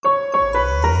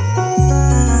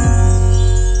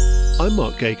I'm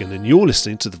Mark Gagan, and you're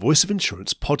listening to the Voice of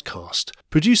Insurance podcast,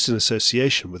 produced in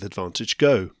association with Advantage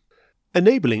Go,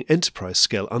 enabling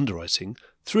enterprise-scale underwriting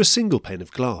through a single pane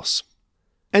of glass.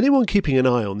 Anyone keeping an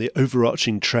eye on the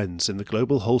overarching trends in the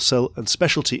global wholesale and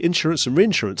specialty insurance and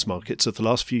reinsurance markets of the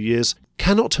last few years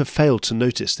cannot have failed to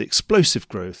notice the explosive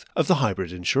growth of the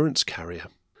hybrid insurance carrier.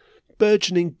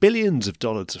 Burgeoning billions of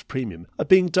dollars of premium are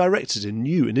being directed in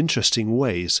new and interesting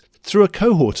ways through a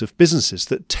cohort of businesses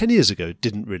that 10 years ago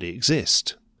didn't really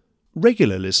exist.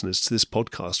 Regular listeners to this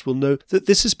podcast will know that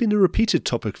this has been a repeated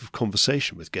topic of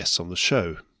conversation with guests on the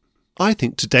show. I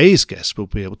think today's guest will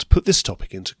be able to put this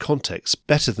topic into context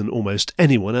better than almost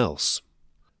anyone else.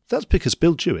 That's because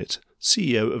Bill Jewett,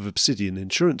 CEO of Obsidian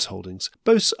Insurance Holdings,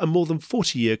 boasts a more than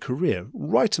 40-year career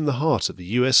right in the heart of the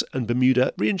US and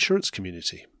Bermuda reinsurance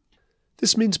community.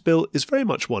 This means Bill is very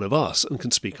much one of us and can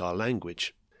speak our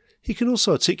language. He can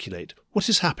also articulate what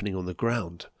is happening on the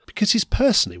ground, because he's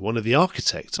personally one of the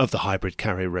architects of the hybrid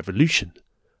carrier revolution,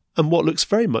 and what looks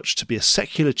very much to be a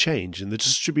secular change in the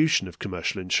distribution of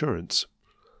commercial insurance.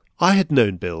 I had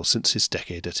known Bill since his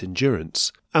decade at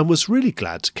Endurance, and was really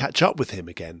glad to catch up with him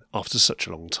again after such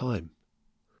a long time.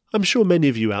 I'm sure many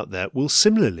of you out there will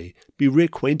similarly be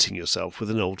reacquainting yourself with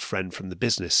an old friend from the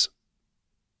business.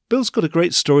 Bill's got a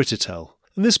great story to tell,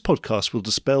 and this podcast will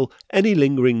dispel any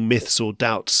lingering myths or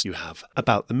doubts you have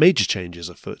about the major changes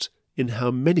afoot in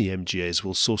how many MGAs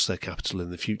will source their capital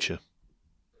in the future.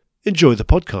 Enjoy the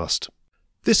podcast.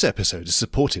 This episode is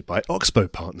supported by Oxbow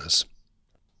Partners.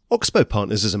 Oxbow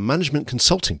Partners is a management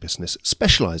consulting business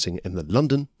specialising in the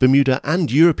London, Bermuda and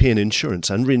European insurance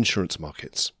and reinsurance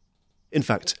markets. In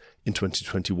fact, in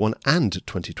 2021 and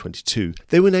 2022,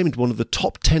 they were named one of the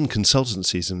top 10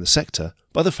 consultancies in the sector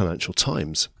by the Financial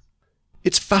Times.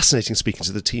 It's fascinating speaking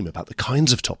to the team about the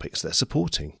kinds of topics they're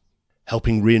supporting,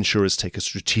 helping reinsurers take a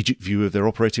strategic view of their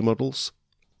operating models,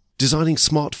 designing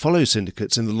smart follow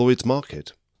syndicates in the Lloyd's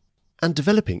market, and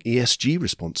developing ESG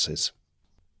responses.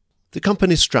 The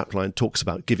company's strapline talks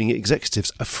about giving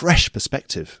executives a fresh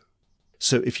perspective.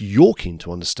 So if you're keen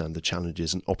to understand the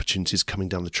challenges and opportunities coming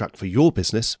down the track for your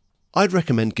business, I'd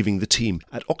recommend giving the team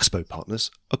at Oxbow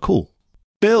Partners a call.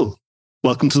 Bill,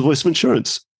 welcome to the Voice of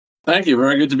Insurance. Thank you.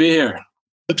 Very good to be here.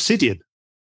 Obsidian,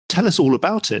 tell us all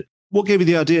about it. What gave you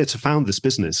the idea to found this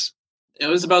business? It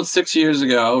was about 6 years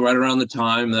ago, right around the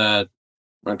time that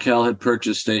Markel had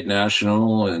purchased State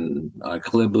National and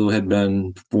Kliblu had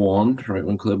been formed. Right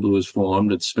when Kliblu was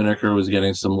formed, that Spinnaker was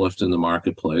getting some lift in the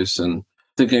marketplace, and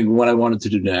thinking what I wanted to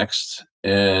do next,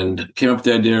 and came up with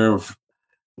the idea of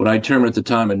what I termed at the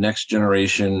time a next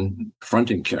generation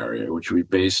fronting carrier, which we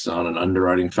based on an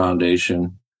underwriting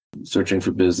foundation, searching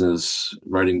for business,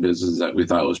 writing business that we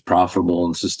thought was profitable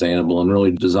and sustainable, and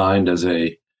really designed as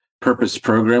a purpose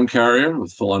program carrier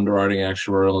with full underwriting,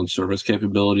 actuarial, and service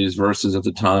capabilities versus at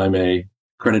the time a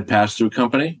credit pass-through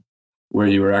company where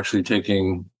you were actually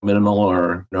taking minimal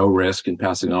or no risk and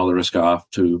passing all the risk off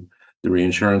to the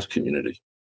reinsurance community.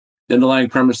 The underlying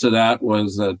premise of that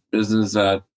was that business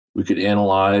that we could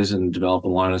analyze and develop a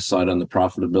line of sight on the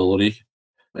profitability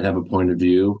and have a point of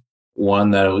view.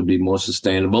 One, that it would be more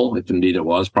sustainable if indeed it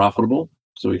was profitable.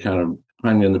 So we kind of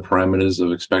hung in the parameters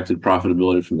of expected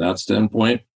profitability from that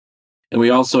standpoint. And we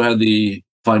also had the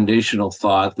foundational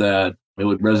thought that it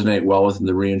would resonate well within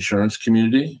the reinsurance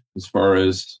community as far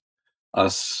as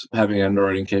us having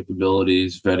underwriting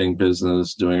capabilities, vetting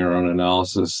business, doing our own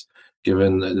analysis,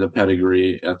 given the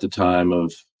pedigree at the time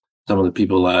of some of the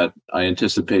people that I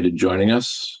anticipated joining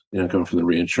us, coming from the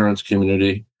reinsurance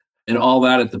community. And all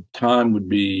that at the time would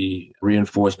be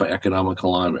reinforced by economic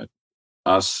alignment.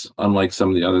 Us, unlike some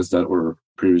of the others that were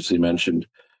previously mentioned,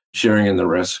 sharing in the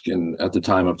risk, and at the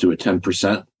time up to a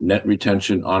 10% net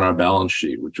retention on our balance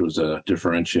sheet, which was a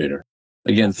differentiator.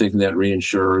 Again, thinking that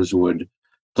reinsurers would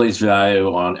place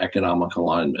value on economic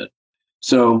alignment.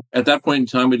 So at that point in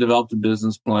time, we developed a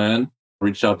business plan,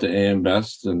 reached out to AM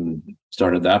Best and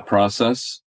started that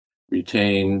process,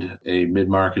 retained a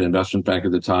mid-market investment bank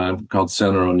at the time called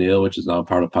Sandler O'Neill, which is now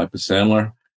part of Piper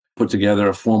Sandler, put together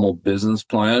a formal business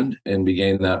plan and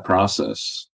began that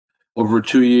process. Over a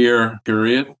 2-year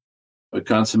period, we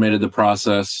consummated the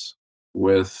process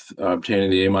with obtaining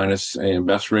the A- AM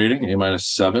Best rating,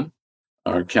 A-7.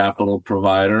 Our capital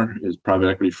provider is a private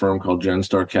equity firm called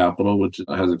Genstar Capital, which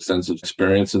has extensive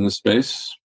experience in the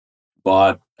space.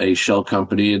 Bought a shell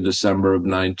company in December of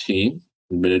 19,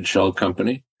 admitted shell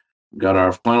company. Got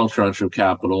our final tranche of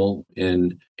capital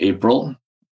in April,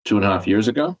 2.5 years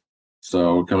ago.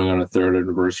 So we're coming on a third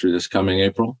anniversary this coming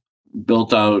April.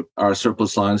 Built out our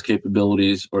surplus lines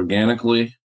capabilities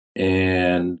organically,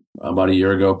 And about a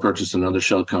year ago, purchased another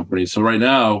shell company. So right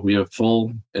now we have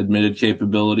full admitted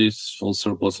capabilities, full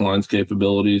surplus lines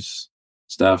capabilities,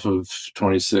 staff of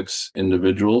 26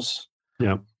 individuals.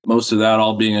 Yeah. Most of that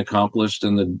all being accomplished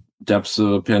in the depths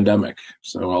of a pandemic.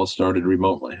 So all started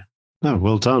remotely. Oh,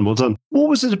 well done. Well done. What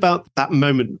was it about that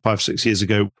moment 5-6 years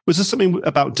ago? Was there something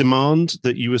about demand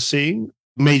that you were seeing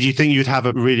made you think you'd have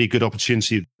a really good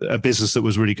opportunity, a business that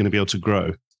was really going to be able to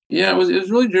grow? Yeah, it was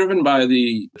really driven by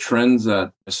the trends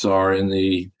that I saw in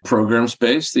the program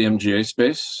space, the MGA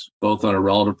space, both on a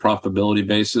relative profitability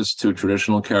basis to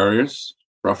traditional carriers,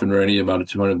 rough and ready, about a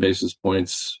 200 basis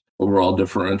points overall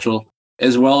differential,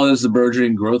 as well as the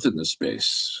burgeoning growth in the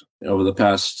space. Over the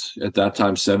past, at that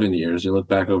time, 7 years, you look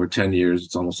back over 10 years,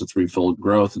 it's almost a threefold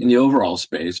growth in the overall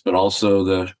space, but also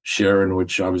the share in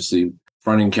which obviously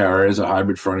fronting carriers, or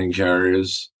hybrid fronting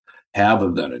carriers, have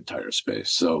of that entire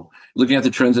space. So looking at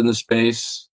the trends in the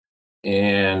space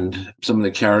and some of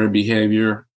the carrier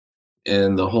behavior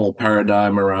and the whole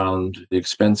paradigm around the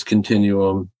expense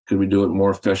continuum, could we do it more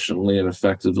efficiently and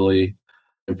effectively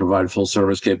and provide full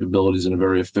service capabilities in a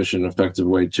very efficient and effective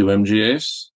way to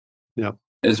MGAs? Yeah.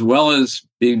 As well as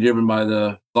being driven by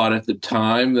the thought at the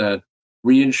time that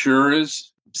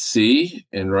reinsurers see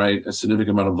and write a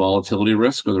significant amount of volatility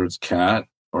risk, whether it's cat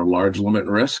or large limit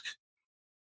risk.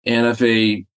 And if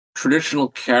a traditional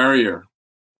carrier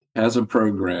has a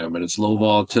program and it's low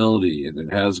volatility and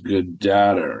it has good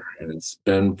data and it's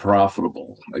been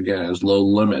profitable, again, it has low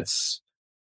limits,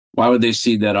 why would they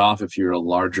cede that off if you're a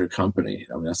larger company?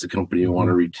 I mean, that's the company you want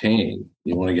to retain.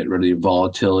 You want to get rid of the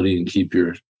volatility and keep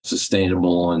your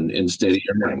sustainable and steady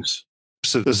earnings.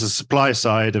 So there's a supply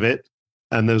side of it,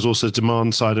 and there's also a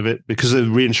demand side of it, because the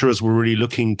reinsurers were really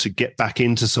looking to get back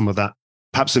into some of that.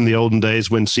 Perhaps in the olden days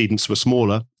when cedents were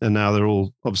smaller, and now they're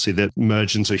all, obviously, they're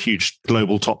merged into a huge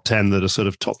global top 10 that are sort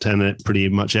of top 10 in pretty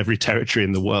much every territory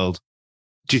in the world.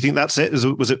 Do you think that's it?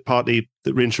 Was it partly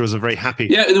that reinsurers are very happy?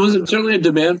 Yeah, there was certainly a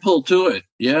demand pull to it.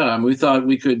 Yeah, and we thought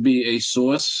we could be a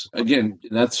source. Again,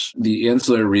 that's the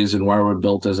ancillary reason why we're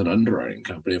built as an underwriting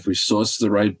company. If we source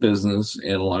the right business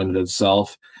and aligned it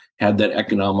itself, had that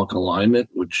economic alignment,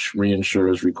 which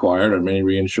reinsurers required, or many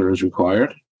reinsurers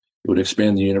required, it would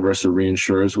expand the universe of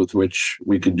reinsurers with which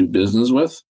we could do business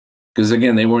with. Because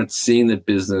again, they weren't seeing that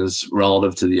business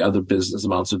relative to the other business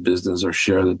amounts of business or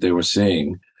share that they were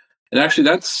seeing. And actually,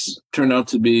 that's turned out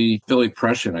to be fairly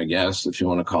prescient, I guess, if you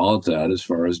want to call it that, as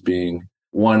far as being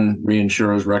one,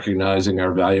 reinsurers recognizing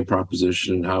our value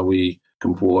proposition and how we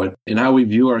comport and how we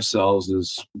view ourselves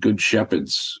as good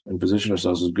shepherds and position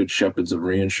ourselves as good shepherds of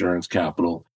reinsurance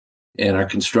capital and are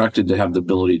constructed to have the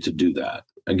ability to do that.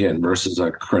 Again, versus a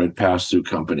credit pass-through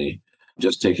company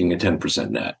just taking a 10%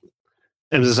 net.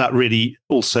 And is that really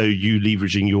also you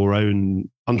leveraging your own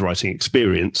underwriting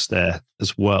experience there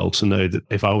as well, to know that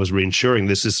if I was reinsuring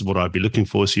this is what I'd be looking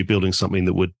for? So you're building something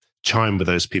that would chime with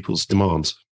those people's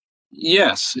demands.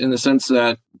 Yes, in the sense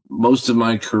that most of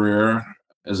my career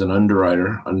as an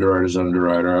underwriter's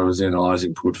underwriter, I was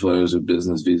analyzing portfolios of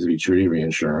business vis-a-vis treaty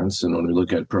reinsurance. And when we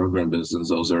look at program business,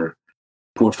 those are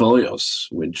portfolios,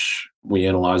 which we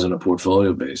analyze on a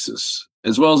portfolio basis,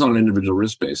 as well as on an individual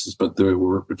risk basis. But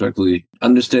we're effectively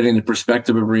understanding the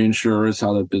perspective of reinsurers,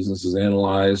 how that business is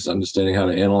analyzed, understanding how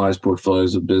to analyze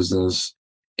portfolios of business,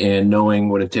 and knowing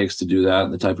what it takes to do that,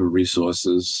 and the type of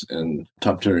resources and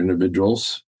top-tier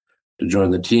individuals to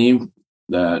join the team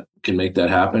that can make that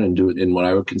happen and do it in what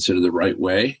I would consider the right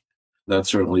way. That's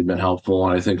certainly been helpful,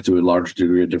 and I think to a large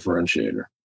degree a differentiator.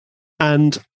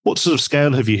 And what sort of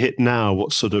scale have you hit now?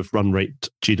 What sort of run rate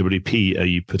GWP are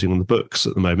you putting on the books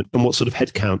at the moment? And what sort of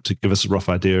headcount, to give us a rough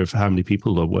idea of how many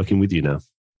people are working with you now?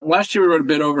 Last year, we wrote a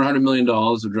bit over $100 million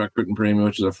of direct written premium,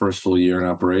 which is our first full year in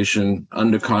operation.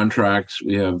 Under contract,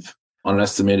 we have, on an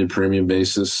estimated premium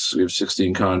basis, we have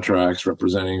 16 contracts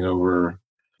representing over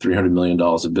 $300 million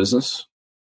of business.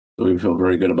 So we feel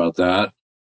very good about that.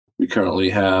 We currently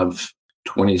have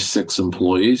 26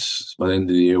 employees. By the end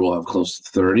of the year, we'll have close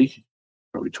to 30.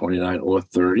 Probably 29 or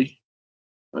 30.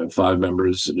 I have 5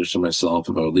 members, in addition to myself,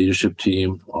 of our leadership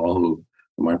team, all who,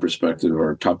 from my perspective,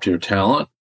 are top-tier talent.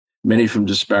 Many from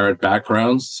disparate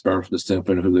backgrounds, disparate from the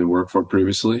standpoint of who they worked for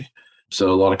previously. So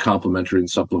a lot of complementary and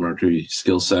supplementary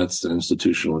skill sets and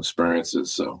institutional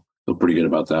experiences. So feel pretty good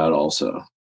about that also.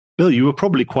 Bill, you were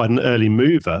probably quite an early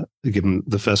mover, given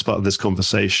the first part of this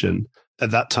conversation.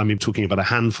 At that time, you were talking about a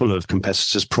handful of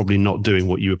competitors probably not doing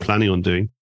what you were planning on doing.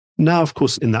 Now, of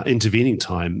course, in that intervening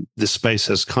time, this space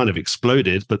has kind of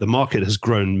exploded, but the market has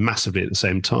grown massively at the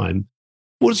same time.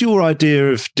 What is your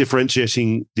idea of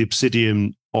differentiating the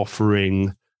Obsidian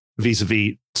offering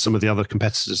vis-a-vis some of the other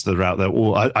competitors that are out there?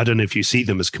 Or I don't know if you see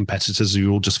them as competitors, or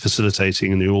you're all just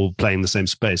facilitating and you're all playing the same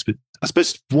space. But I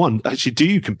suppose, actually, do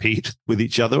you compete with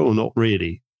each other or not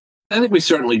really? I think we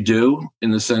certainly do,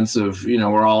 in the sense of,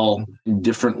 we're all in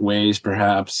different ways,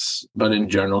 perhaps, but in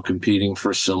general competing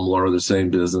for similar or the same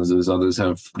businesses. Others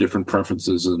have different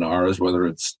preferences than ours, whether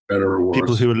it's better or worse.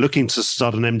 People who are looking to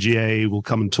start an MGA will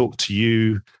come and talk to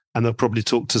you, and they'll probably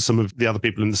talk to some of the other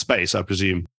people in the space, I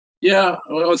presume. Yeah,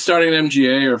 well, starting an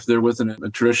MGA, or if they're with a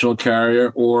traditional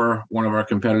carrier or one of our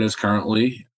competitors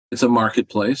currently, it's a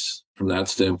marketplace from that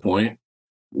standpoint.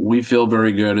 We feel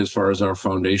very good as far as our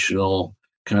foundational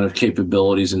kind of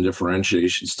capabilities and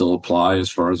differentiation still apply as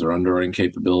far as our underwriting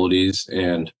capabilities.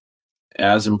 And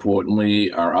as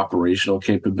importantly, our operational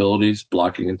capabilities,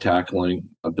 blocking and tackling,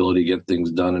 ability to get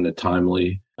things done in a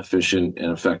timely, efficient,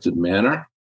 and effective manner,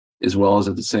 as well as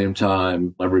at the same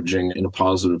time leveraging in a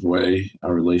positive way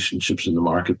our relationships in the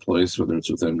marketplace, whether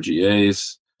it's with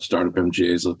MGAs, startup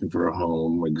MGAs looking for a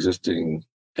home, existing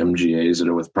MGAs that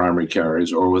are with primary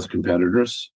carriers or with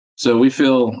competitors. So we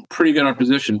feel pretty good in our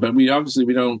position, but we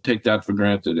don't take that for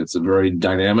granted. It's a very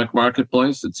dynamic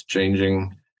marketplace. It's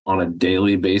changing on a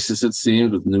daily basis, it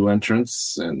seems, with new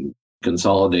entrants and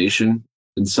consolidation.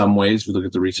 In some ways, we look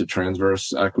at the recent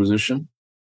Transverse acquisition.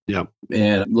 Yeah.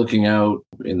 And looking out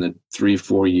in the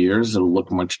 3-4 years, it'll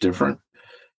look much different.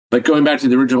 But going back to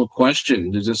the original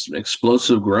question, there's just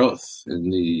explosive growth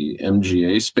in the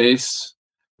MGA space,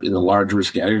 in the large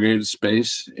risk aggregated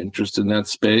space, interest in that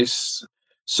space.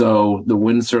 So the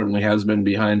wind certainly has been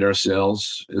behind our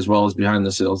sales as well as behind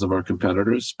the sales of our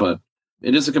competitors, but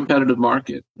it is a competitive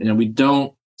market. And we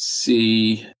don't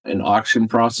see an auction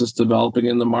process developing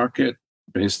in the market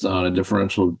based on a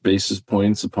differential basis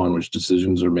points upon which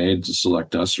decisions are made to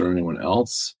select us or anyone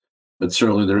else. But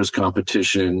certainly there is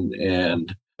competition,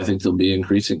 and I think there'll be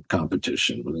increasing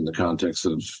competition within the context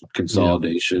of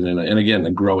consolidation and again,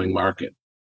 a growing market.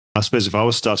 I suppose if I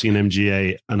was starting an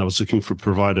MGA and I was looking for a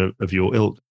provider of your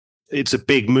ilk, it's a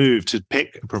big move to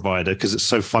pick a provider because it's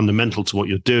so fundamental to what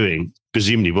you're doing.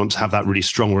 Presumably you want to have that really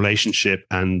strong relationship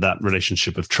and that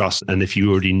relationship of trust. And if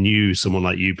you already knew someone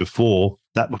like you before,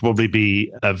 that would probably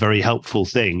be a very helpful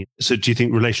thing. So do you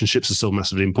think relationships are still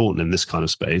massively important in this kind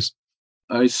of space?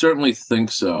 I certainly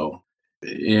think so.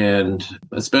 And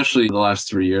especially the last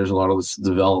 3 years, a lot of this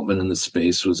development in the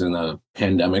space was in a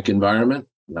pandemic environment.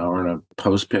 Now we're in a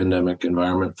post-pandemic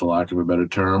environment, for lack of a better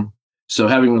term. So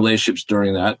having relationships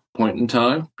during that point in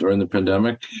time, during the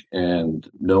pandemic, and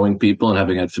knowing people and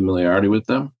having had familiarity with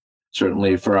them,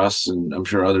 certainly for us, and I'm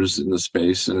sure others in the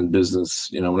space and in business,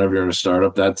 whenever you're in a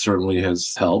startup, that certainly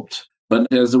has helped.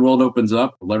 But as the world opens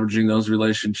up, leveraging those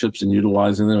relationships and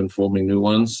utilizing them and forming new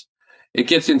ones, it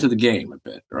gets into the game a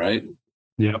bit, right?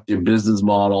 Yeah. Your business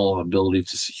model, ability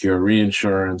to secure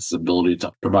reinsurance, ability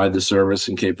to provide the service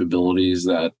and capabilities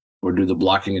that, or do the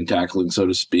blocking and tackling, so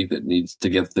to speak, that needs to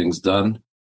get things done.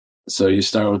 So you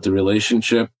start with the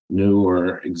relationship, new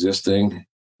or existing,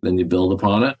 then you build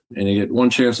upon it, and you get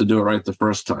one chance to do it right the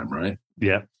first time, right?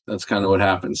 Yeah. That's kind of what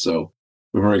happens. So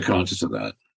we're very conscious of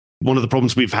that. One of the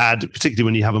problems we've had, particularly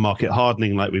when you have a market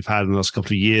hardening like we've had in the last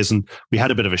couple of years, and we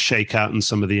had a bit of a shakeout in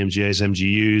some of the MGAs,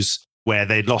 MGUs, where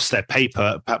they'd lost their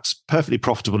paper. Perhaps perfectly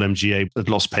profitable MGA had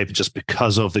lost paper just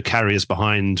because of the carriers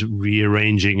behind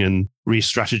rearranging and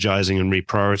re-strategizing and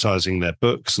reprioritizing their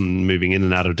books and moving in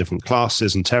and out of different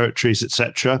classes and territories,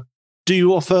 etc. Do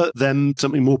you offer them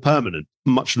something more permanent,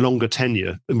 much longer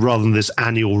tenure, rather than this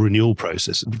annual renewal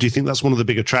process? Do you think that's one of the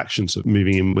big attractions of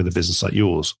moving in with a business like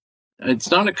yours?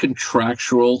 It's not a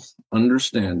contractual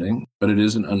understanding, but it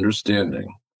is an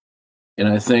understanding. And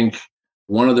I think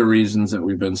one of the reasons that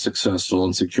we've been successful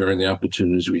in securing the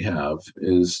opportunities we have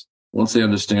is once they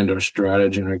understand our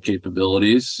strategy and our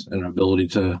capabilities and our ability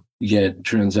to get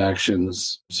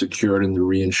transactions secured in the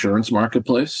reinsurance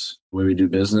marketplace where we do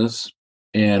business.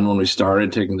 And when we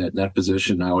started taking that net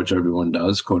position now, which everyone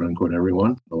does, quote unquote,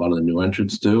 everyone, a lot of the new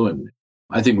entrants do. And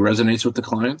I think resonates with the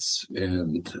clients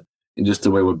and just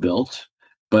the way we're built.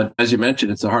 But as you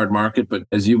mentioned, it's a hard market. But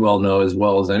as you well know, as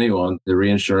well as anyone, the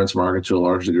reinsurance market to a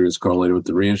large degree is correlated with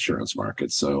the reinsurance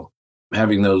market. So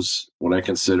having those, what I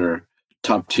consider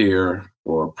top tier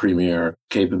or premier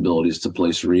capabilities to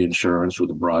place reinsurance with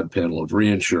a broad panel of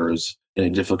reinsurers in a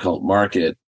difficult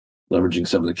market, leveraging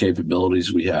some of the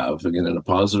capabilities we have, again, in a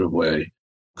positive way,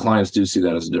 clients do see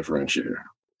that as a differentiator.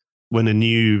 When a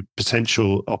new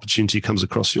potential opportunity comes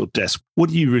across your desk, what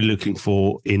are you really looking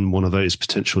for in one of those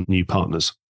potential new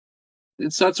partners?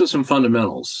 It starts with some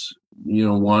fundamentals.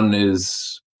 One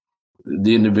is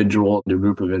the individual, the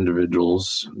group of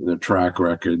individuals, their track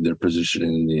record, their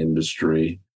positioning in the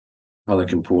industry, how they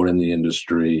comport in the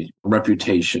industry,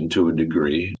 reputation to a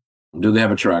degree. Do they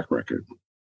have a track record?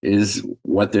 Is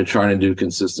what they're trying to do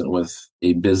consistent with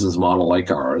a business model like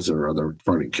ours or other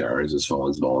fronting carriers as far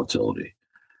as volatility?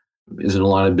 Is it a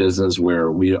line of business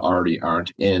where we already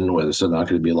aren't in, where there's not going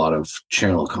to be a lot of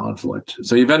channel conflict?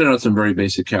 So you've vetted out some very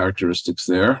basic characteristics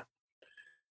there.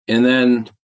 And then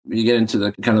you get into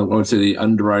the kind of, I would say, the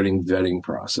underwriting vetting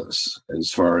process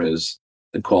as far as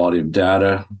the quality of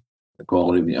data, the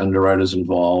quality of the underwriters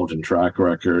involved and track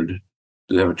record.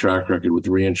 Do they have a track record with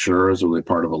reinsurers? Or are they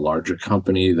part of a larger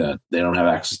company that they don't have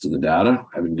access to the data?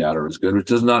 Having data is good, which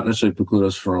does not necessarily preclude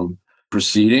us from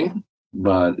proceeding,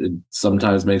 but it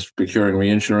sometimes makes procuring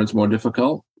reinsurance more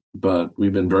difficult. But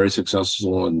we've been very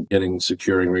successful in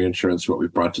securing reinsurance, what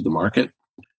we've brought to the market.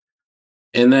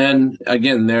 And then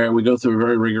again, there we go through a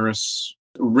very rigorous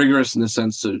in the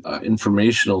sense of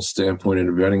informational standpoint in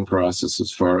a vetting process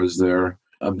as far as their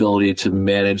ability to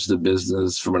manage the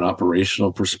business from an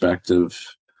operational perspective,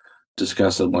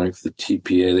 discuss at length the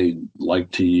TPA they like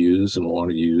to use and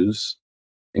want to use,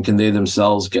 and can they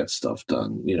themselves get stuff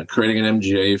done? Creating an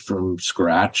MGA from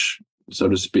scratch, so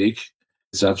to speak,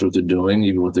 if that's what they're doing,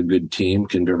 even with a good team,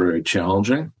 can be very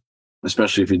challenging,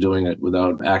 especially if you're doing it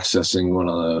without accessing one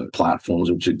of the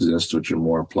platforms which exist, which are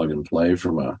more plug and play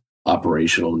from a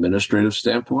operational administrative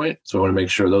standpoint. So I want to make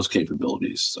sure those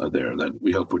capabilities are there that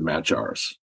we hope would match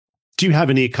ours. Do you have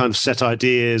any kind of set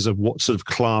ideas of what sort of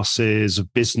classes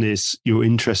of business you're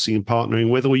interested in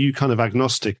partnering with, or are you kind of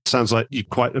agnostic? It sounds like you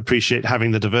quite appreciate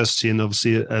having the diversity and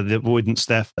obviously the avoidance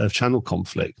there of channel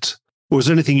conflict. Or is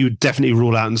there anything you would definitely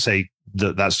rule out and say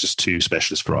that that's just too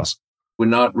specialist for us? We're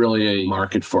not really a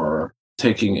market for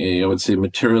taking I would say,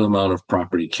 material amount of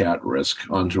property cat risk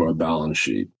onto our balance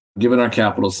sheet, given our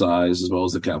capital size, as well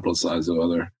as the capital size of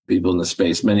other people in the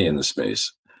space, many in the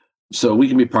space. So we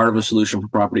can be part of a solution for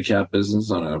property cat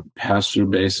business on a pass-through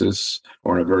basis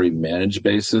or on a very managed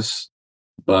basis,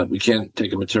 but we can't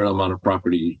take a material amount of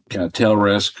property cat tail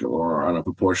risk or on a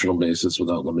proportional basis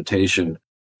without limitation,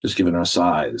 just given our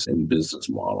size and business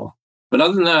model. But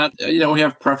other than that, we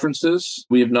have preferences.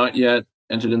 We have not yet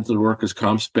entered into the workers'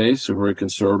 comp space. We're very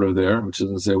conservative there, which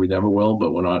doesn't say we never will,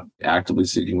 but we're not actively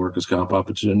seeking workers' comp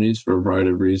opportunities for a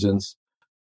variety of reasons.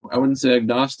 I wouldn't say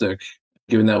agnostic,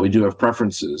 given that we do have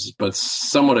preferences, but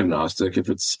somewhat agnostic. If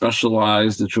it's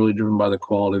specialized, it's really driven by the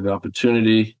quality of the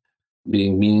opportunity,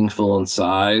 being meaningful in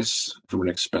size from an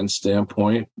expense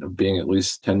standpoint, of being at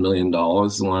least $10 million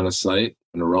in line of sight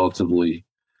in a relatively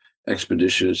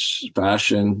expeditious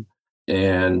fashion.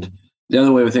 And the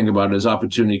other way we think about it is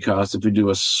opportunity cost. If we do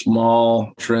a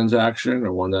small transaction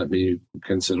or one that may be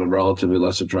considered relatively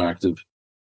less attractive,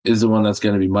 is the one that's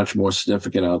going to be much more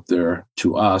significant out there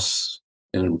to us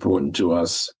and important to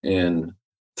us in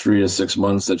 3 to 6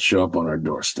 months that show up on our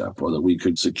doorstep or that we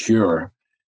could secure,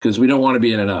 because we don't want to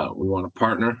be in and out. We want a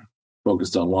partner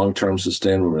focused on long-term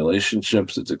sustainable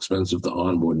relationships. It's expensive to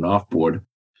onboard and offboard.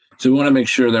 So we want to make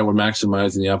sure that we're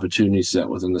maximizing the opportunity set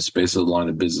within the space of the line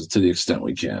of business to the extent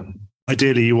we can.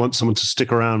 Ideally, you want someone to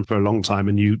stick around for a long time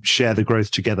and you share the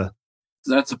growth together.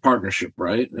 That's a partnership,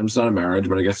 right? It's not a marriage,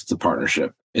 but I guess it's a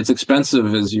partnership. It's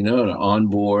expensive, as you know, to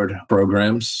onboard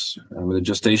programs with a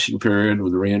gestation period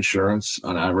with reinsurance.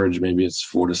 On average, maybe it's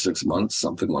 4 to 6 months,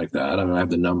 something like that. I have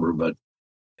the number, but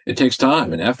it takes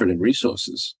time and effort and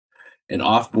resources. And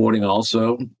offboarding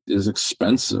also is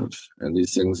expensive. And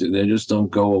these things, they just don't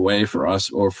go away for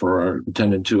us or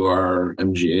attended to our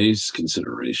MGA's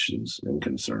considerations and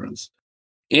concerns.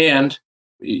 And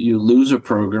you lose a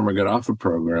program or get off a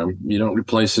program, you don't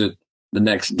replace it the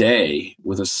next day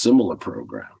with a similar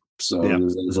program. So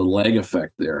there's a lag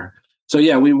effect there. So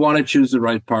we want to choose the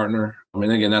right partner. I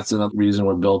mean, again, that's another reason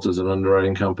we're built as an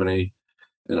underwriting company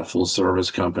and a full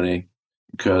service company,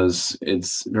 because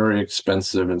it's very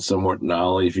expensive and somewhat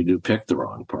gnarly if you do pick the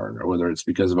wrong partner, whether it's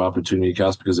because of opportunity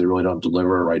cost, because they really don't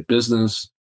deliver a right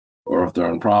business, or if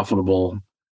they're unprofitable.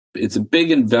 It's a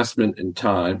big investment in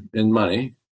time and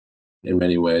money in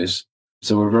many ways.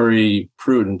 So we're very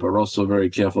prudent, but we're also very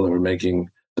careful that we're making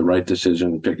the right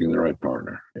decision, picking the right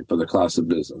partner for the class of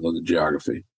business or the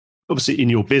geography. Obviously, in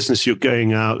your business, you're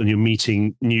going out and you're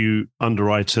meeting new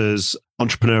underwriters,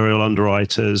 entrepreneurial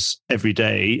underwriters every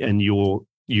day, and you're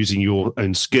using your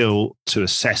own skill to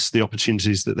assess the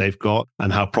opportunities that they've got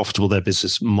and how profitable their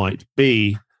business might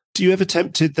be. Do you ever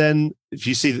tempted then, if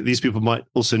you see that these people might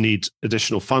also need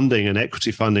additional funding and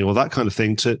equity funding or that kind of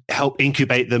thing, to help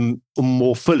incubate them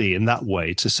more fully in that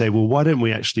way, to say, well, why don't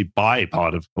we actually buy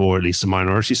part of, or at least a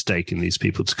minority stake in these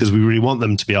people, because we really want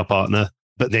them to be our partner,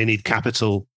 but they need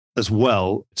capital as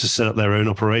well to set up their own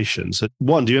operations. So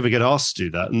one, do you ever get asked to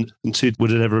do that? And two,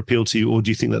 would it ever appeal to you, or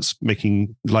do you think that's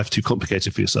making life too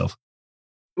complicated for yourself?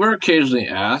 We're occasionally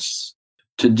asked.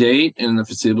 To date, in the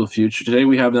foreseeable future, today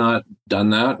we have not done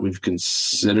that. We've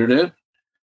considered it.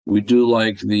 We do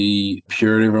like the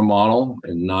purity of our model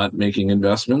and not making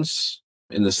investments,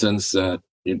 in the sense that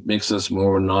it makes us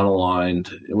more non-aligned,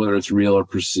 whether it's real or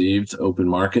perceived, open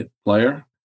market player.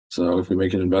 So if we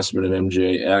make an investment in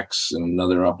MGA-X and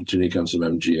another opportunity comes from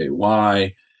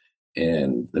MGA-Y,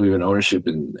 and we have an ownership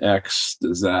in X,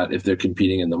 does that, if they're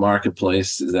competing in the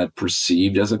marketplace, is that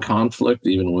perceived as a conflict,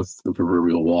 even with the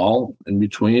proverbial wall in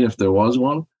between, if there was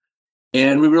one?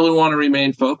 And we really want to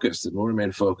remain focused, and we'll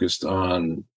remain focused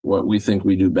on what we think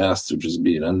we do best, which is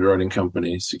be an underwriting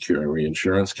company, securing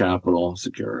reinsurance capital,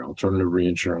 secure alternative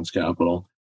reinsurance capital.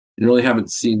 And really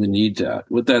haven't seen the need to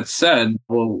that. With that said,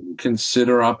 we'll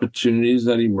consider opportunities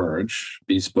that emerge,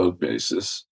 bespoke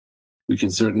basis. We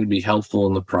can certainly be helpful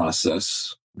in the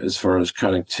process as far as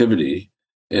connectivity,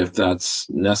 if that's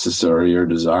necessary or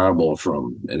desirable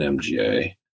from an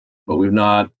MGA. But we've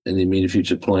not, in the immediate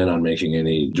future, plan on making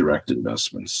any direct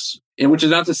investments. And which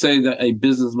is not to say that a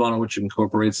business model which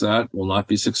incorporates that will not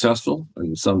be successful,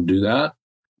 and some do that,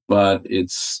 but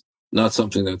it's not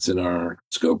something that's in our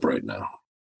scope right now.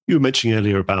 You were mentioning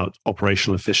earlier about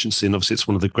operational efficiency, and obviously it's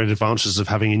one of the great advantages of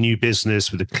having a new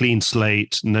business with a clean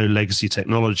slate, no legacy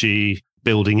technology,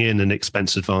 building in an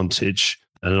expense advantage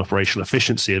and an operational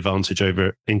efficiency advantage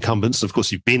over incumbents. Of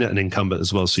course, you've been at an incumbent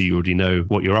as well, so you already know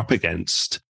what you're up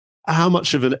against. How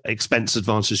much of an expense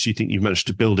advantage do you think you've managed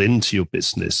to build into your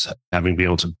business, having been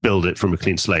able to build it from a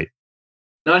clean slate?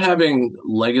 Not having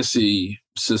legacy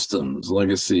systems,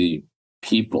 legacy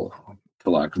people,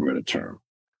 for lack of a better term,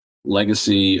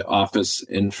 legacy office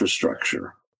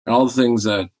infrastructure, and all the things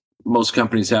that most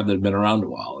companies have that have been around a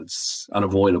while. It's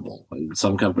unavoidable, and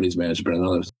some companies manage better than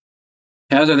others.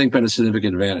 Has, I think, been a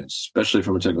significant advantage, especially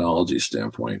from a technology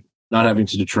standpoint. Not having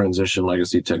to transition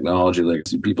legacy technology,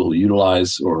 legacy people who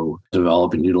utilize or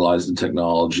develop and utilize the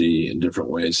technology in different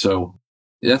ways. So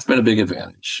that's been a big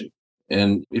advantage.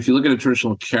 And if you look at a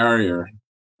traditional carrier,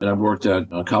 and I've worked at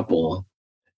a couple,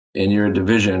 and you're a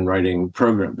division writing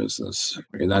program business,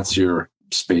 and that's your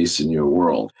space in your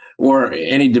world, or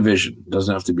any division,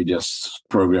 doesn't have to be just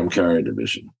program carrier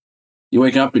division. You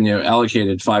wake up and you're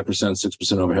allocated 5%,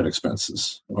 6% overhead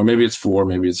expenses, or maybe it's 4,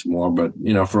 maybe it's more, but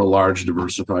for a large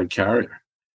diversified carrier,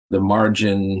 the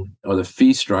margin or the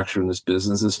fee structure in this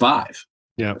business is 5,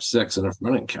 or 6 in a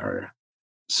running carrier.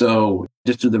 So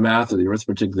just do the math or the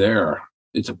arithmetic there.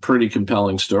 It's a pretty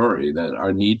compelling story that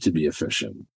our need to be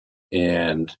efficient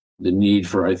and the need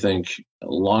for, I think,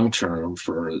 long-term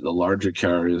for the larger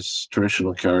carriers,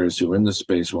 traditional carriers who are in the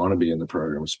space, want to be in the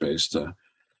program space, to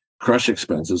crush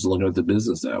expenses, looking at the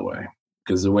business that way.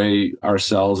 Because the way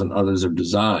ourselves and others are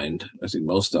designed, I think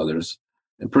most others,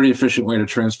 a pretty efficient way to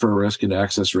transfer risk and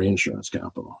access reinsurance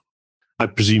capital. I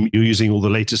presume you're using all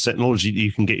the latest technology that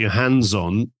you can get your hands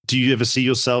on. Do you ever see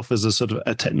yourself as a sort of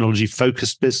a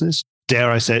technology-focused business?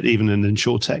 Dare I say it, even in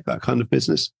InsurTech, that kind of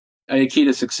business? A key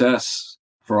to success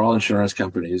for all insurance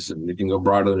companies, and you can go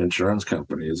broader than insurance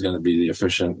company, is going to be the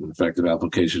efficient and effective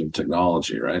application of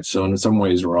technology, right? So in some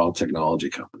ways, we're all technology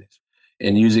companies.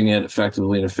 And using it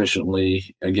effectively and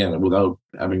efficiently, again, without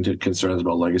having to concerns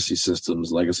about legacy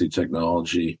systems, legacy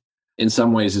technology, in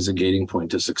some ways is a gating point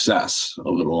to success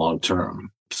over the long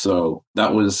term. So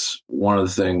that was one of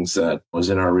the things that was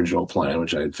in our original plan,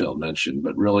 which I had failed to mention.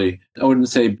 But really, I wouldn't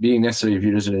say being necessarily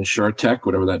viewed as an insurtech,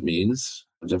 whatever that means.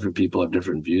 Different people have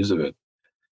different views of it.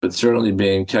 But certainly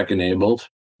being tech-enabled,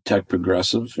 tech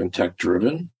progressive, and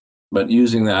tech-driven, but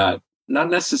using that not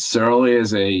necessarily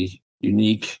as a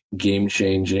unique,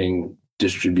 game-changing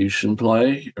distribution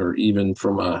play, or even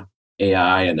from a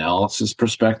AI analysis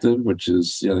perspective, which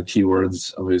is the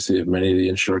keywords, obviously, of many of the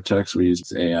insurtechs. We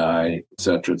use AI, et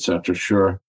cetera,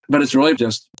 sure. But it's really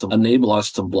just to enable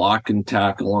us to block and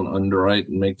tackle and underwrite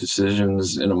and make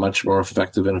decisions in a much more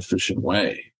effective and efficient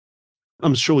way.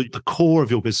 I'm sure the core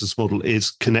of your business model is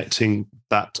connecting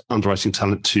that underwriting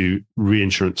talent to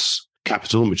reinsurance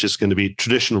capital, which is going to be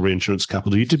traditional reinsurance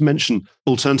capital. You did mention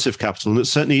alternative capital,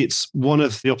 and it's one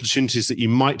of the opportunities that you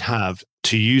might have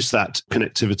to use that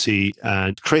connectivity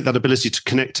and create that ability to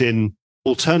connect in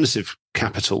alternative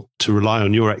capital to rely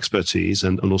on your expertise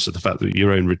and also the fact that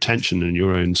your own retention and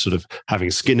your own sort of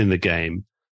having skin in the game.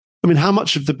 I mean, how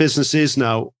much of the business is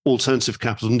now alternative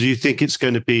capital? And do you think it's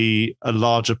going to be a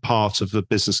larger part of the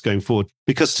business going forward?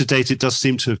 Because to date, it does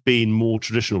seem to have been more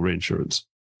traditional reinsurance.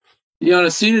 On a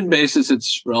ceded basis,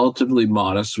 it's relatively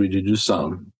modest. We do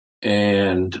some.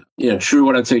 and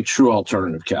what I'd say true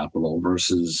alternative capital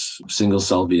versus single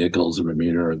cell vehicles of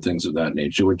Bermuda and things of that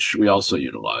nature, which we also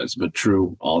utilize, but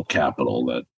true alt capital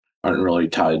that aren't really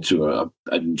tied to an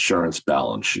insurance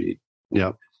balance sheet.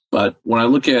 Yeah. But when I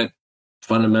look at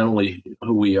fundamentally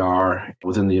who we are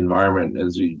within the environment,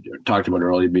 as we talked about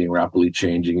earlier, being rapidly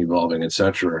changing, evolving, et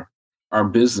cetera, our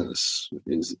business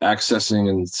is accessing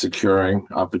and securing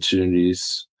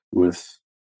opportunities with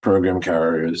program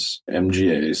carriers,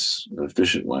 MGAs, in an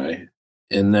efficient way,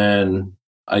 and then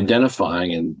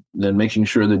identifying and then making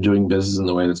sure they're doing business in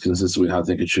the way that's consistent with how I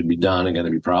think it should be done and going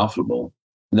to be profitable.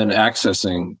 And then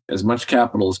accessing as much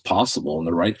capital as possible and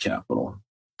the right capital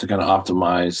to kind of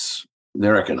optimize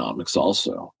their economics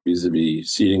also,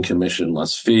 vis-a-vis ceding commission,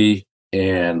 less fee,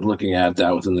 and looking at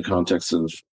that within the context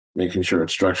of making sure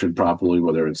it's structured properly,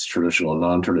 whether it's traditional,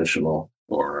 non-traditional,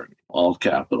 or alt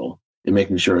capital, and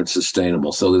making sure it's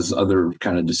sustainable. So there's other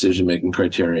kind of decision-making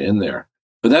criteria in there.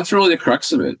 But that's really the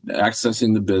crux of it,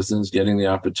 accessing the business, getting the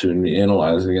opportunity,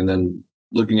 analyzing, and then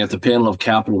looking at the panel of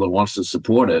capital that wants to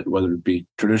support it, whether it be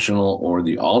traditional or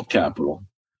the alt capital,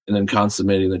 and then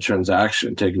consummating the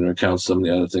transaction, taking into account some of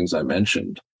the other things I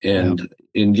mentioned. And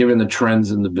in given the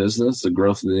trends in the business, the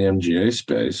growth in the MGA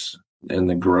space and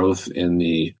the growth in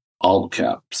the alt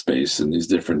cap space in these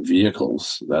different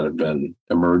vehicles that have been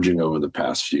emerging over the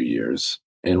past few years,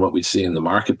 and what we see in the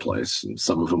marketplace, and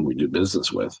some of them we do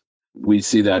business with, we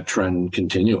see that trend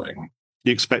continuing.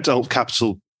 You expect alt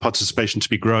capital participation to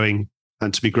be growing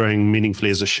and to be growing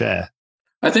meaningfully as a share?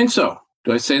 I think so.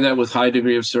 Do I say that with high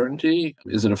degree of certainty?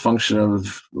 Is it a function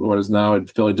of what is now a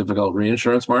fairly difficult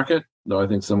reinsurance market, though I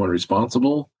think somewhat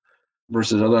responsible,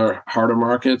 versus other harder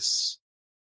markets?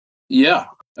 Yeah,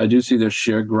 I do see their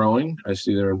share growing. I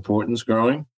see their importance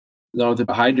growing. Not with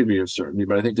a high degree of certainty,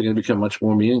 but I think they're going to become much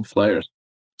more meaningful players.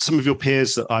 Some of your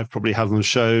peers that I've probably had on the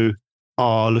show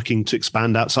are looking to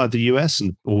expand outside the US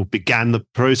or began the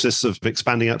process of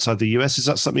expanding outside the US. Is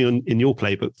that something in your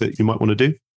playbook that you might want to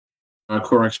do? Our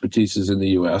core expertise is in the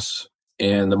US,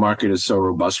 and the market is so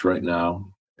robust right now,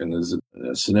 and there's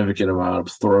a significant amount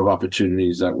of thorough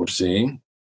opportunities that we're seeing.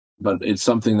 But it's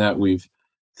something that we've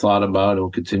thought about and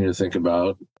will continue to think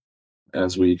about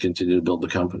as we continue to build the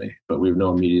company. But we have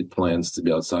no immediate plans to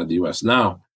be outside the US.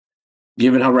 Now,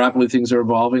 given how rapidly things are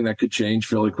evolving, that could change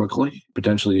fairly quickly,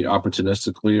 potentially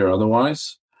opportunistically or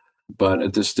otherwise. But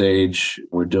at this stage,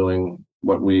 we're doing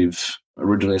what we've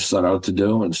originally set out to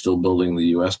do and still building the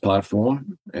US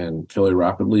platform and fairly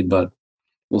rapidly. But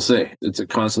we'll see. It's a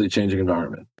constantly changing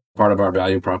environment. Part of our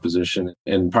value proposition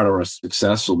and part of our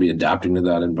success will be adapting to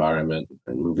that environment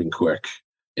and moving quick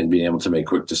and being able to make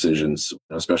quick decisions,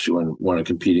 especially when we're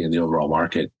competing in the overall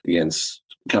market against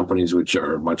companies which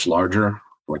are much larger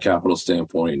from a capital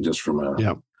standpoint and just from a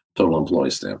total employee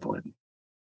standpoint.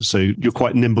 So you're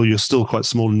quite nimble, you're still quite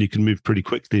small, and you can move pretty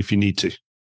quickly if you need to.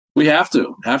 We have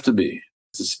to be.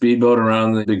 It's a speedboat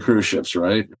around the big cruise ships,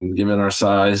 right? And given our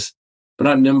size, but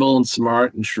not nimble and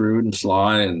smart and shrewd and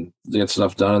sly and get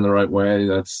stuff done in the right way.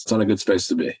 That's not a good space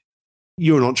to be.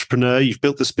 You're an entrepreneur. You've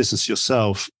built this business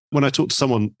yourself. When I talk to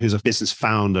someone who's a business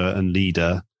founder and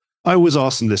leader, I always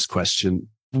ask them this question.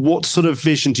 What sort of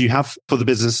vision do you have for the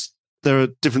business? There are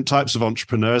different types of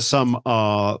entrepreneurs. Some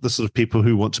are the sort of people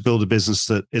who want to build a business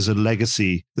that is a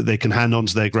legacy that they can hand on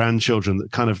to their grandchildren,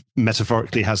 that kind of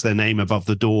metaphorically has their name above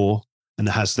the door and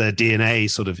has their DNA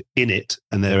sort of in it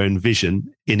and their own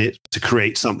vision in it to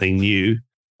create something new.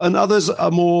 And others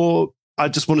are more, I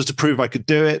just wanted to prove I could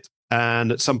do it.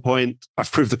 And at some point,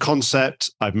 I've proved the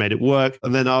concept, I've made it work,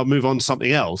 and then I'll move on to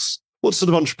something else. What sort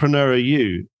of entrepreneur are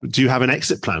you? Do you have an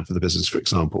exit plan for the business, for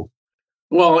example?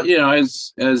 Well,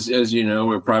 as you know,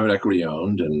 we're private equity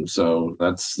owned, and so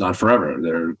that's not forever.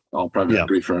 They're all private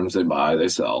equity firms. They buy, they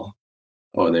sell,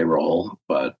 or they roll.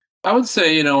 But I would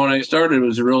say, when I started, it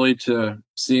was really to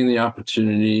seeing the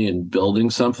opportunity and building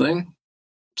something.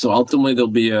 So ultimately, there'll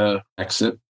be a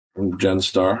exit from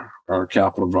Genstar. Our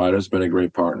capital provider has been a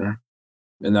great partner,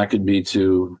 and that could be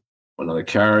to another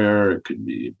carrier. It could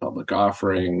be a public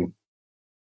offering.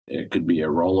 It could be a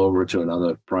rollover to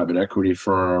another private equity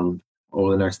firm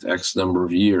over the next X number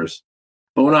of years.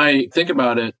 But when I think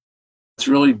about it, it's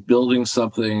really building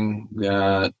something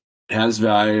that has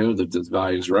value, that the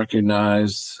value is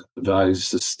recognized, the value is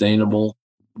sustainable.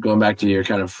 Going back to your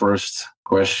kind of first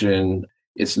question,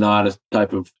 it's not a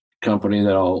type of company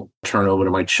that I'll turn over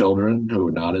to my children who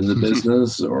are not in the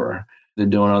business or they're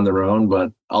doing on their own,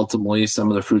 but ultimately some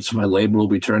of the fruits of my labor will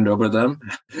be turned over to them.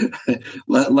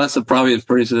 Less of probably a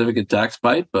pretty significant tax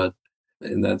bite,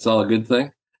 and that's all a good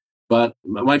thing. But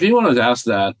my view when I was asked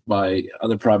that by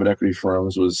other private equity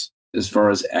firms was, as far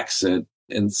as exit,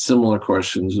 and similar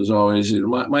questions is always,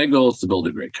 my goal is to build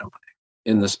a great company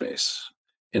in the space,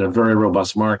 in a very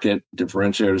robust market,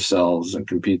 differentiate ourselves and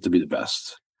compete to be the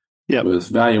best. Yeah. With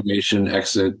valuation,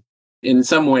 exit, in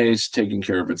some ways taking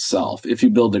care of itself if you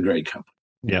build a great company.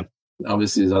 Yeah.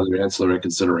 Obviously, there's other ancillary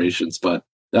considerations, but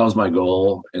that was my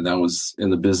goal, and that was in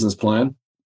the business plan.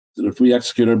 So if we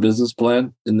execute our business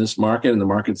plan in this market, and the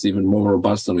market's even more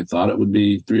robust than we thought it would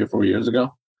be 3 or 4 years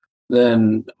ago,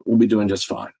 then we'll be doing just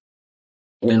fine.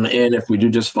 And if we do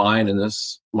just fine in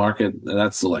this market,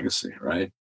 that's the legacy,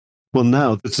 right? Well,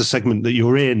 now it's a segment that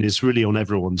you're in is really on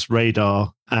everyone's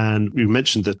radar. And you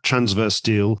mentioned the Transverse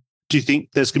deal. Do you think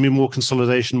there's going to be more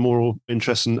consolidation, more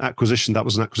interest in acquisition? That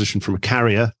was an acquisition from a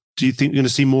carrier. Do you think you're going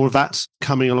to see more of that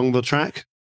coming along the track?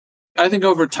 I think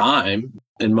over time,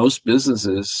 in most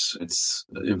businesses, it's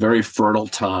a very fertile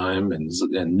time and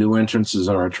new entrants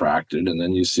are attracted. And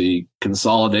then you see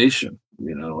consolidation,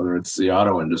 whether it's the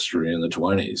auto industry in the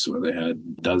 20s, where they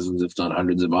had dozens, if not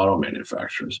hundreds of auto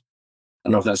manufacturers. I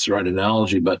don't know if that's the right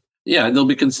analogy, but yeah, there'll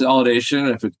be consolidation.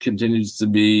 If it continues to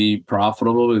be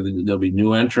profitable, there'll be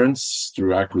new entrants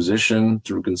through acquisition,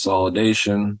 through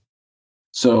consolidation.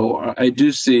 So I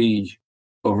do see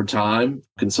over time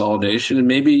consolidation, and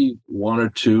maybe 1 or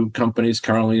 2 companies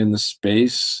currently in the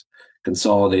space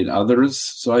consolidate others.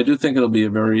 So I do think it'll be a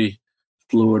very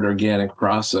fluid, organic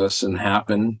process and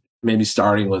happen, maybe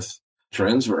starting with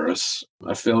Transverse,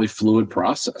 a fairly fluid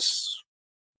process.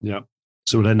 Yeah.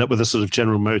 So we'll end up with a sort of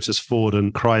General Motors, Ford,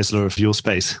 and Chrysler of your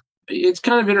space. It's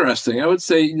kind of interesting. I would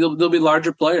say there'll be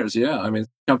larger players. Yeah. I mean,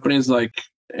 companies like,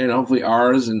 hopefully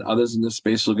ours and others in this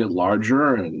space will get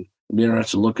larger, and it'll be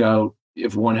interesting to look out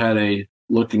if one had a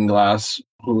looking glass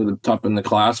who were the top in the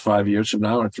class 5 years from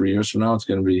now or 3 years from now. It's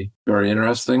going to be very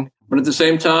interesting. But at the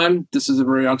same time, this is a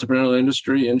very entrepreneurial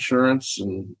industry, insurance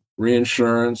and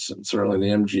reinsurance, and certainly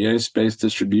the MGA space,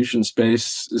 distribution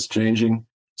space is changing.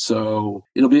 So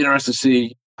it'll be interesting to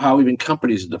see how even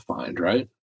companies are defined, right?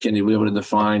 Can you be able to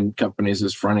define companies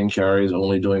as fronting carriers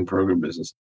only doing program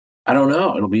business? I don't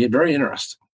know. It'll be very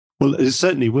interesting. Well, it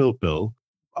certainly will, Bill.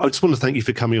 I just want to thank you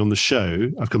for coming on the show.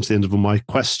 I've come to the end of all my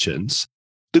questions.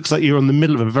 Looks like you're in the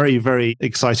middle of a very, very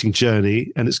exciting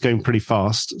journey, and it's going pretty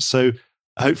fast. So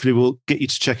hopefully we'll get you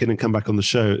to check in and come back on the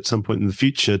show at some point in the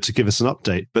future to give us an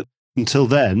update. But until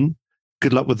then,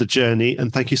 good luck with the journey.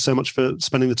 And thank you so much for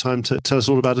spending the time to tell us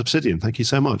all about Obsidian. Thank you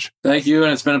so much. Thank you.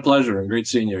 And it's been a pleasure and great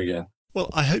seeing you again. Well,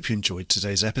 I hope you enjoyed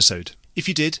today's episode. If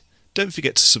you did, don't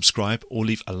forget to subscribe or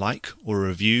leave a like or a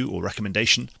review or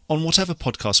recommendation on whatever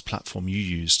podcast platform you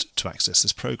used to access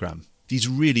this program. These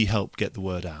really help get the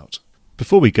word out.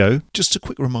 Before we go, just a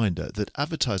quick reminder that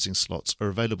advertising slots are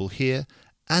available here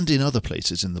and in other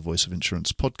places in the Voice of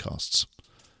Insurance podcasts.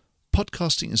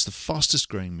 Podcasting is the fastest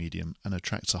growing medium and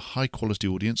attracts a high quality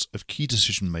audience of key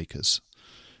decision makers.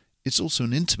 It's also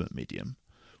an intimate medium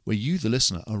where you, the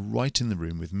listener, are right in the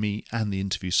room with me and the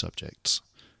interview subjects.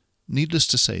 Needless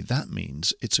to say, that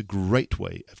means it's a great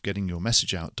way of getting your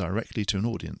message out directly to an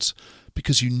audience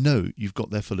because you know you've got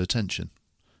their full attention.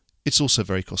 It's also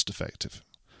very cost effective.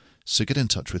 So get in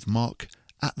touch with Mark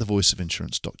at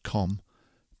thevoiceofinsurance.com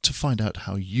to find out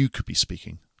how you could be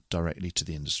speaking directly to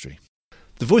the industry.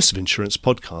 The Voice of Insurance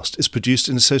podcast is produced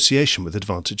in association with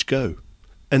Advantage Go,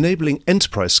 enabling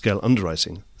enterprise-scale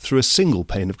underwriting through a single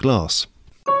pane of glass.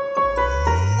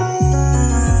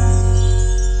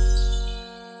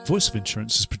 Voice of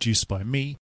Insurance is produced by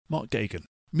me, Mark Gagan.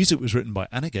 Music was written by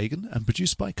Anna Gagan and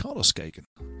produced by Carlos Gagan.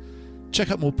 Check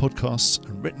out more podcasts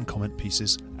and written comment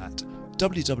pieces at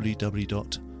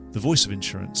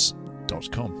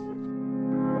www.thevoiceofinsurance.com.